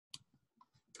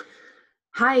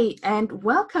Hi and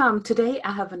welcome. Today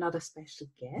I have another special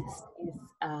guest. Is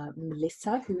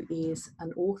Melissa, who is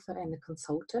an author and a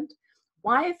consultant,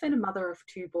 wife and a mother of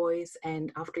two boys.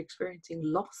 And after experiencing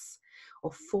loss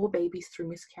of four babies through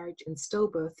miscarriage and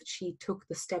stillbirth, she took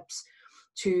the steps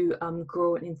to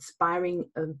grow an inspiring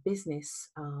business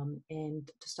and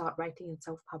to start writing and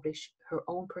self-publish her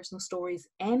own personal stories.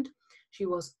 And she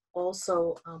was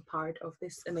also part of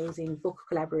this amazing book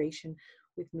collaboration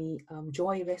with me,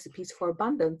 Joy Recipes for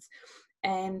Abundance.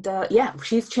 And yeah,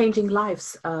 she's changing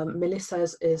lives. Melissa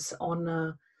is on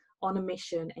a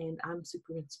mission, and I'm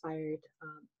super inspired.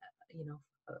 You know,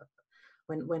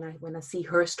 when I see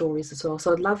her stories as well.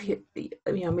 So I'd love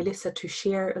Melissa to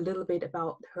share a little bit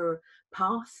about her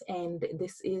path. And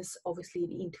this is obviously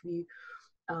the interview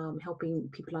helping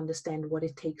people understand what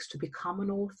it takes to become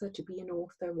an author, to be an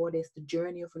author, what is the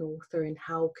journey of an author, and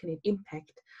how can it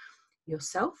impact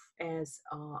yourself as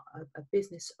a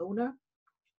business owner,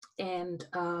 and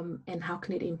how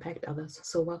can it impact others.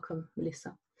 So welcome,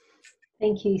 Melissa.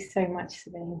 Thank you so much,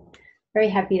 Sabine. Very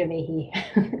happy to be here.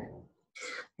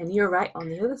 And you're right on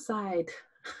the other side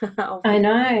of I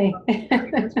know.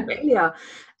 Australia.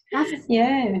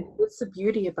 Yeah. What's the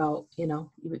beauty about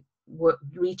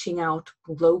reaching out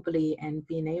globally and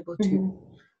being able to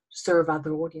serve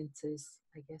other audiences,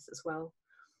 I guess, as well.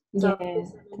 So, yeah,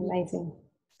 it's amazing.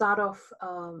 Start off,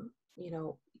 how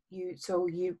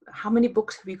many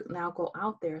books have you now got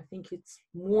out there? I think it's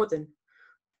more than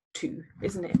 2,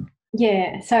 isn't it?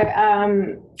 Yeah, so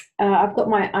I've got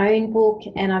my own book,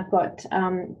 and I've got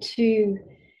two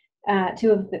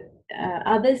of the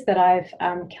others that I've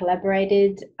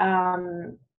collaborated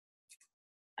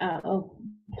or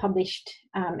published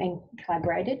and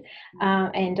collaborated,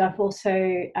 and I've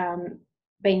also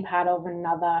been part of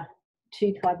another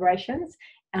 2 collaborations,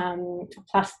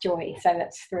 plus Joy, so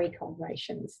that's 3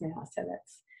 collaborations now. So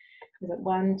that's, is it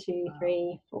 1, 2,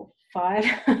 3, 4, 5?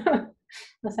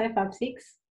 I'll say 5,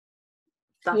 6.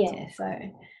 Yeah, so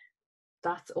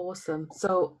that's awesome.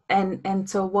 So and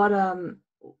so what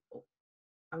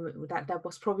that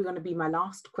was probably going to be my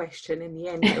last question in the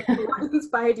end. What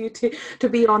inspired you to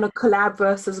be on a collab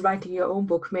versus writing your own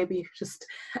book? Maybe you just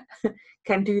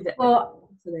can do that. Well,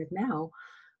 for that now.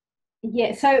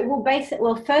 Yeah. So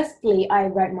firstly, I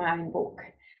wrote my own book.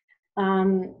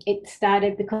 It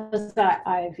started because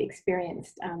I've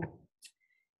experienced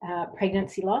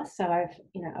pregnancy loss. So I've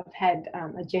had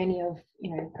a journey of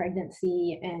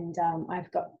pregnancy, and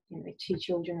I've got 2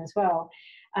 children as well.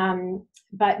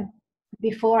 But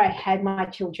before I had my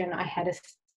children, I had a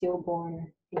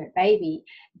stillborn baby,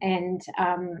 and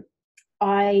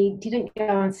I didn't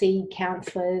go and see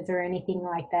counsellors or anything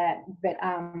like that. But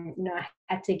I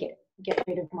had to get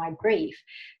rid of my grief,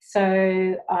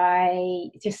 so I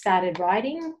just started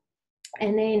writing.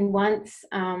 And then once,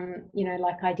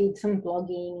 like I did some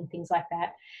blogging and things like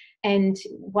that. And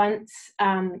once,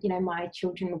 my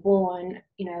children were born,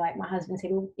 like my husband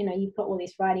said, well, you've got all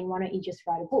this writing, why don't you just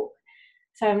write a book?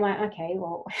 So I'm like, okay,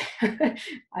 well, I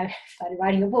started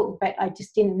writing a book, but I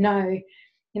just didn't know,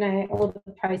 all the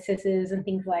processes and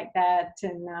things like that.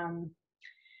 And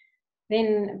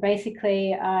then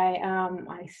basically I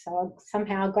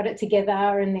somehow got it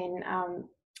together, and then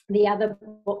the other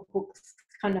books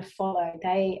kind of follow.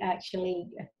 They actually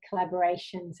are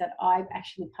collaborations that I've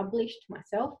actually published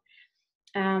myself,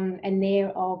 and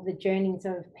they're of the journeys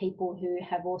of people who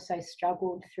have also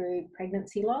struggled through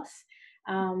pregnancy loss.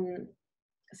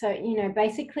 So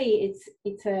basically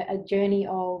it's a journey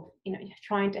of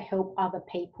trying to help other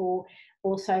people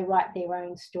also write their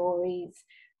own stories,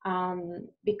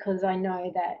 because I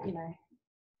know that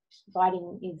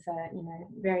writing is a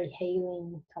very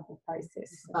healing type of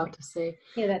process. So, about to say,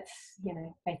 yeah, that's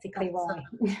basically why.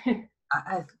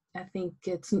 I think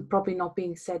it's probably not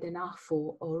being said enough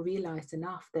or realized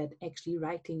enough that actually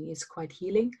writing is quite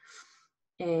healing.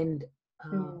 And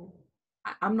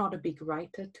I'm not a big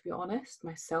writer, to be honest,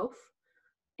 myself,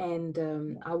 and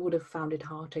I would have found it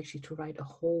hard actually to write a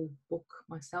whole book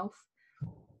myself.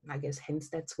 I guess hence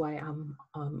that's why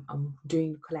I'm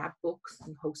doing collab books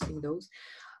and hosting those.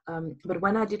 But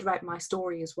when I did write my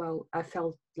story as well, I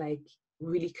felt like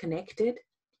really connected,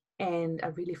 and I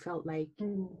really felt like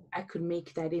I could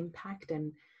make that impact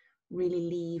and really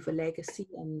leave a legacy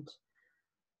and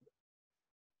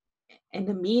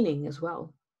a meaning as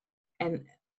well. And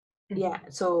yeah,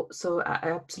 so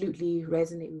I absolutely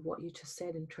resonate with what you just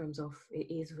said in terms of it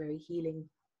is very healing.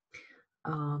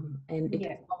 And it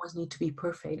doesn't always need to be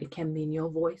perfect. It can be in your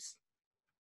voice,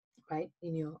 right?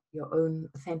 In your own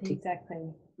authentic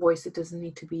voice. It doesn't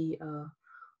need to be a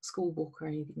school book or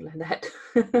anything like that.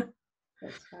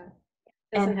 That's right.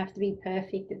 doesn't have to be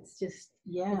perfect. It's just,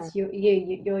 yeah, it's you're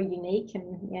unique,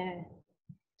 and yeah.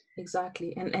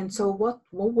 exactly. And so what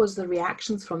was the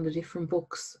reactions from the different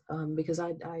books? Because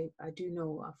I do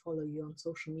know, I follow you on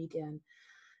social media, and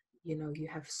you know, you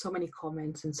have so many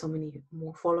comments and so many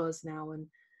more followers now, and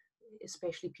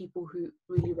especially people who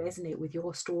really resonate with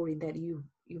your story, that you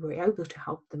were able to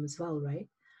help them as well, right?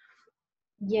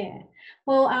 Yeah.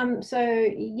 Well, so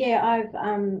yeah,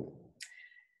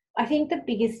 I think the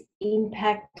biggest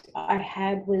impact I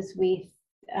had was with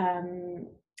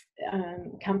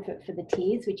Comfort for the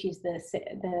Tears, which is the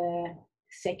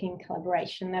second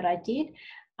collaboration that I did,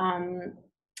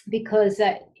 because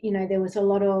you know, there was a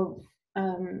lot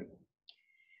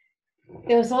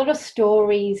of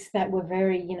stories that were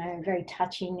very, you know, very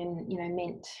touching, and you know,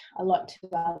 meant a lot to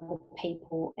other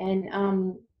people. And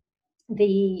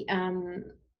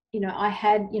you know, I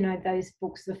had, you know, those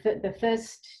books, the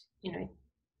first, you know,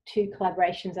 2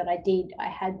 collaborations that I did, I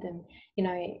had them, you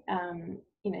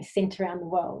know, sent around the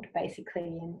world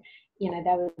basically, and you know,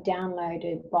 they were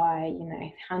downloaded by, you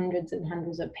know, hundreds and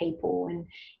hundreds of people, and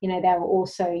you know, they were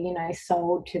also, you know,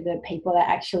 sold to the people that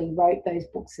actually wrote those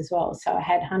books as well. So I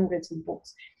had hundreds of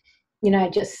books, you know,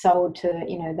 just sold to,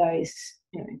 you know,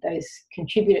 those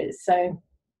contributors. So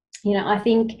you know, I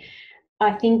think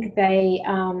they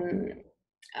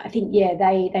yeah,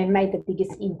 they made the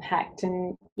biggest impact,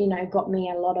 and you know, got me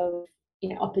a lot of, you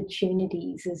know,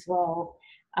 opportunities as well.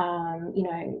 You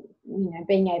know,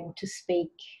 being able to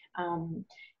speak,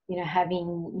 you know,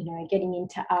 having, you know, getting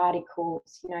into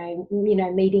articles, you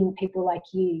know, meeting people like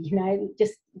you know,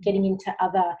 just getting into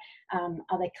other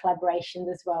collaborations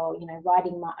as well. You know,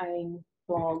 writing my own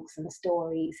blogs and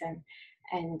stories, and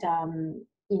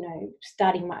you know,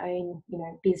 starting my own, you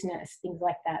know, business, things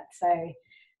like that. So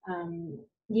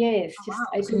yeah, it's Oh, just wow.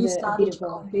 So opened you a bit started of your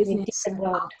a, own you know, business different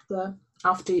world.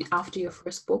 after your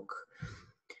first book?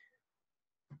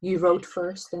 You wrote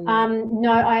first, and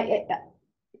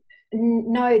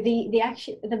No,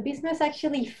 the business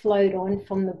actually flowed on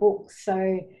from the book. So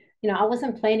you know, I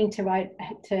wasn't planning to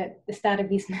start a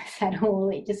business at all.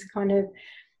 It just kind of,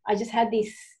 I just had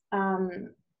this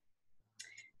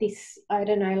I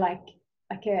don't know, like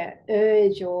a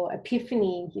urge or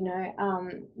epiphany, you know,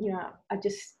 I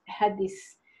just had this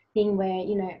thing where,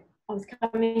 you know, I was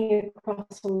coming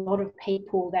across a lot of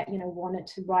people that, you know, wanted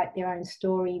to write their own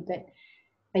story, but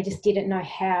they just didn't know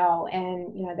how,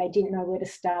 and you know, they didn't know where to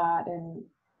start, and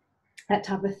that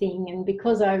type of thing. And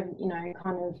because I've, you know,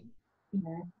 kind of, you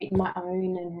know, written my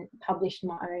own and published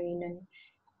my own, and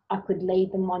I could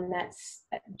lead them on that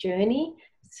journey.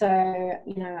 So,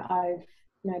 you know, I've,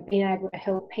 you know, been able to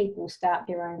help people start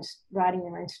writing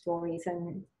their own stories,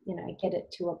 and, you know, get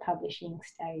it to a publishing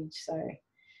stage. So,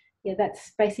 yeah,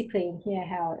 that's basically, yeah,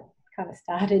 how it kind of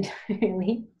started,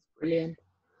 really. brilliant.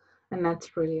 And that's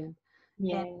brilliant.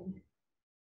 Yeah. And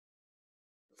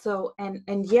so,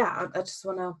 and yeah, I just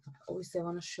obviously I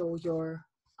want to show your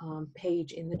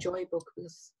page in the Joy book,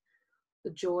 because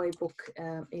the Joy book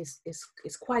is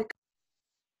quite.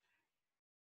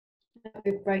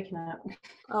 We've broken up.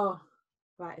 Oh,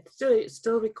 right. It's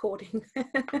still recording.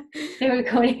 Still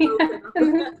recording.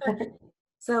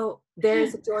 So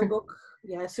there's a Joy book.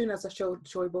 Yeah, as soon as I showed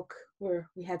Joy book, where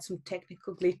we had some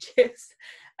technical glitches,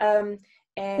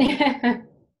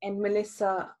 and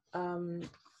Melissa,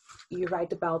 you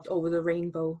write about Over the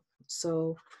Rainbow.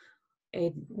 So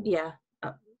yeah,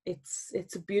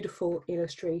 it's a beautiful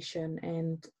illustration,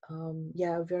 and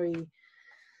yeah, very.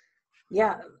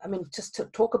 Yeah, I mean, just to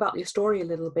talk about your story a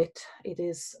little bit, it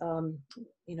is,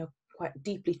 you know, quite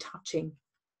deeply touching.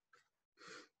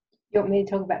 You want me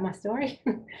to talk about my story?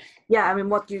 Yeah, I mean,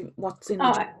 what's in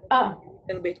the a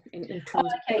little bit in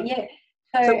terms okay, of. yeah.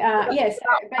 So, yes,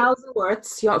 about 1,000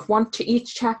 words. You have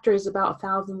each chapter is about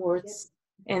 1,000 words,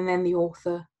 and then the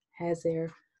author has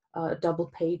their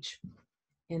double page,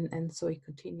 and so it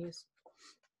continues.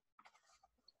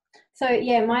 So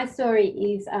yeah, my story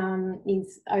is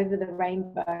Over the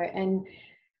Rainbow, and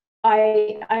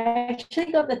I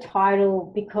actually got the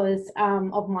title because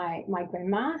of my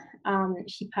grandma.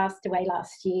 She passed away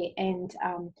last year, and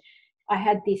I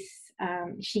had this.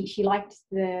 She liked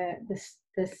the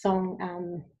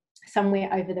song Somewhere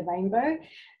Over the Rainbow,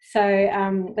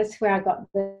 so that's where I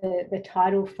got the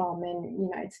title from, and you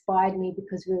know, inspired me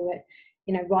because we were,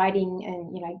 you know, writing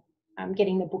and, you know,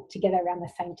 getting the book together around the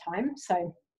same time.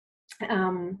 So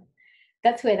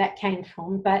that's where that came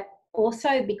from, but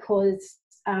also because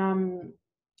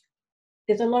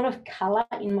there's a lot of color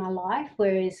in my life,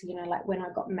 whereas, you know, like when I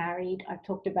got married, I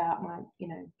talked about my, you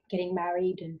know, getting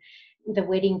married, and the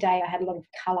wedding day I had a lot of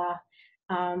color.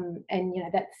 And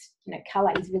that's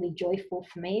color is really joyful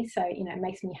for me, so it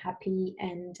makes me happy.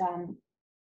 And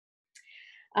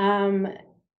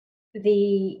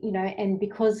and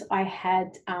because I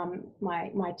had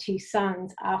my two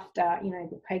sons after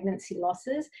the pregnancy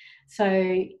losses,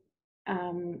 so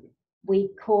we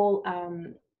call,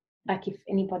 like, if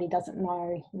anybody doesn't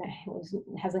know,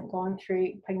 hasn't gone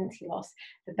through pregnancy loss,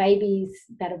 the babies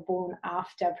that are born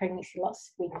after pregnancy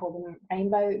loss, we call them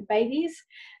rainbow babies.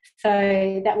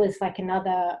 So that was like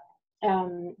another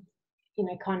kind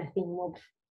of thing of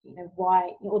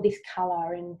why all this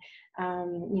color and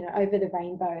over the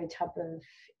rainbow type of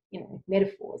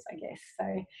metaphors, I guess.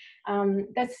 So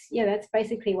that's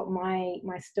basically what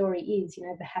my story is.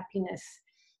 The happiness,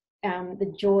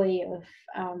 the joy of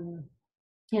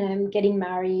getting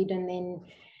married, and then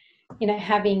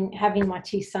having my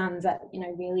two sons that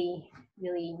really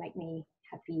make me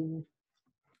happy.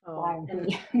 Oh,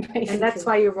 and that's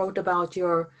why you wrote about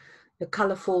the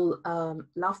colorful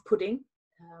love pudding.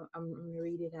 I'm going to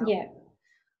read it out. Yeah.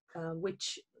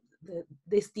 Which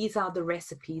these are the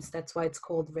recipes. That's why it's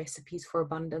called Recipes for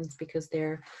Abundance, because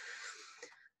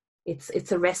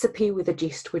it's a recipe with a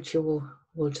gist, which you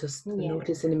will just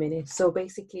notice in a minute. So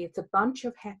basically, it's a bunch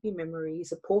of happy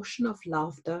memories, a portion of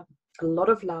laughter, a lot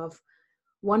of love,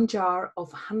 one jar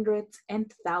of hundreds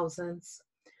and thousands,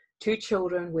 two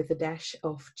children with a dash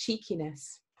of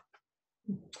cheekiness.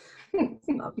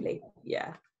 Lovely.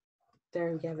 Yeah,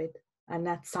 there you have it. And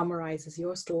that summarizes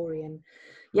your story. And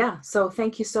so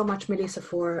thank you so much, Melissa,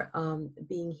 for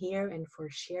being here and for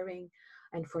sharing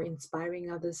and for inspiring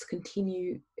others.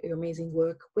 Continue your amazing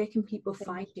work. Where can people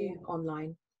find you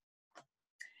online?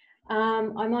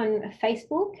 I'm on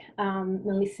Facebook,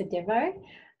 Melissa Desveaux,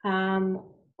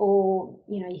 or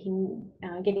you can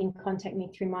get in contact me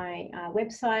through my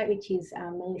website, which is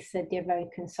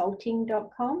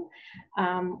melissadevauxconsulting.com,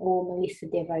 or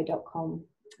melissadevaux.com.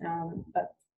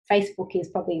 But Facebook is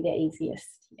probably the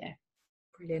easiest. Yeah.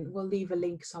 Brilliant. We'll leave a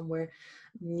link somewhere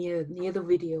near the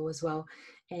video as well.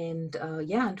 And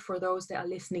and for those that are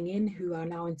listening in who are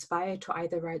now inspired to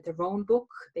either write their own book,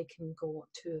 they can go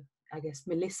to, I guess,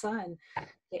 Melissa and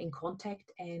get in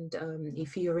contact. And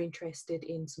if you're interested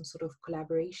in some sort of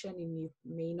collaboration and you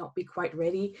may not be quite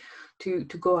ready to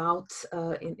go out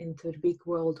into the big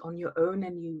world on your own,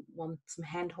 and you want some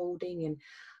hand holding and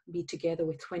be together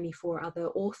with 24 other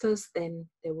authors, then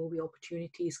there will be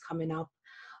opportunities coming up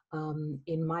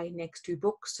in my next two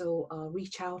books. So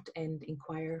reach out and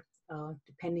inquire,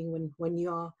 depending when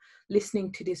you are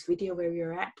listening to this video where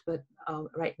you're at. But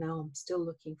right now I'm still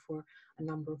looking for a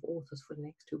number of authors for the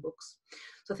next two books.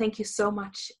 So thank you so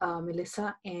much,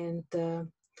 Melissa, and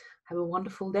have a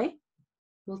wonderful day.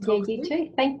 We'll talk you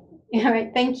too. Thank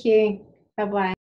you. Bye-bye.